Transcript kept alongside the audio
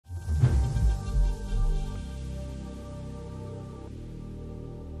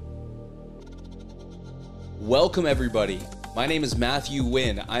Welcome everybody. My name is Matthew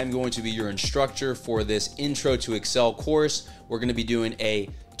Wynn. I am going to be your instructor for this Intro to Excel course. We're going to be doing a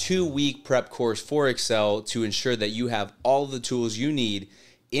 2-week prep course for Excel to ensure that you have all the tools you need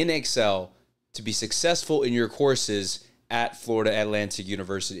in Excel to be successful in your courses at Florida Atlantic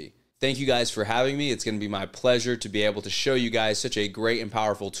University. Thank you guys for having me. It's going to be my pleasure to be able to show you guys such a great and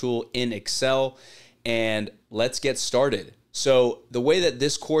powerful tool in Excel. And let's get started. So the way that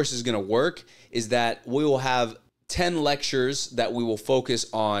this course is going to work is that we will have 10 lectures that we will focus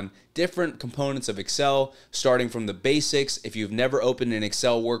on different components of Excel, starting from the basics. If you've never opened an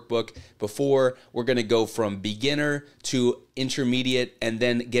Excel workbook before, we're going to go from beginner to intermediate and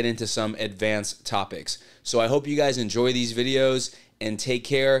then get into some advanced topics. So I hope you guys enjoy these videos and take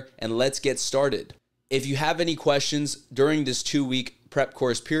care, and let's get started. If you have any questions during this 2-week prep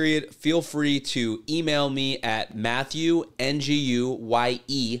course period, feel free to email me at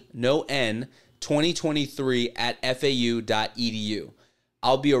matthew2023@fau.edu.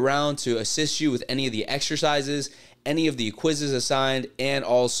 I'll be around to assist you with any of the exercises, any of the quizzes assigned, and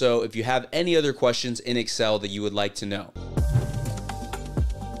also if you have any other questions in Excel that you would like to know.